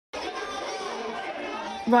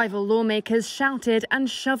Rival lawmakers shouted and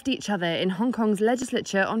shoved each other in Hong Kong's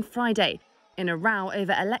legislature on Friday in a row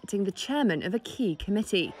over electing the chairman of a key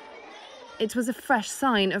committee. It was a fresh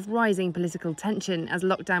sign of rising political tension as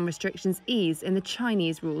lockdown restrictions ease in the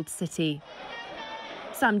Chinese-ruled city.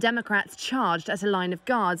 Some Democrats charged at a line of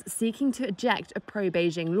guards seeking to eject a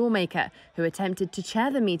pro-Beijing lawmaker who attempted to chair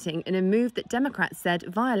the meeting in a move that Democrats said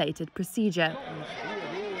violated procedure.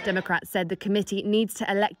 Democrats said the committee needs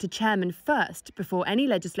to elect a chairman first before any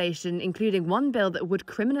legislation, including one bill that would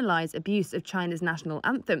criminalize abuse of China's national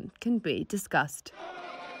anthem, can be discussed.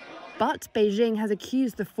 But Beijing has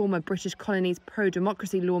accused the former British colony's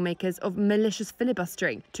pro-democracy lawmakers of malicious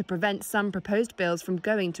filibustering to prevent some proposed bills from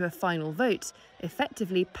going to a final vote,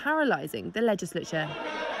 effectively paralysing the legislature.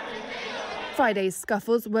 Friday's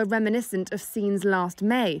scuffles were reminiscent of scenes last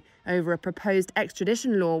May over a proposed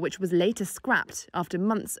extradition law which was later scrapped after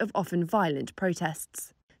months of often violent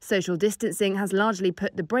protests. Social distancing has largely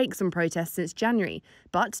put the brakes on protests since January,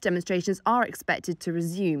 but demonstrations are expected to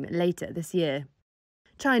resume later this year.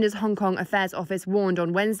 China's Hong Kong Affairs Office warned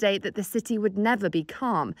on Wednesday that the city would never be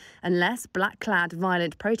calm unless black-clad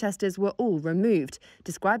violent protesters were all removed,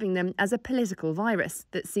 describing them as a political virus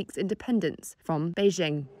that seeks independence from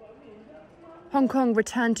Beijing. Hong Kong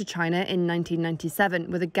returned to China in 1997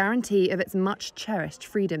 with a guarantee of its much-cherished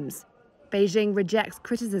freedoms. Beijing rejects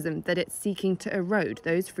criticism that it's seeking to erode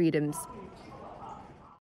those freedoms.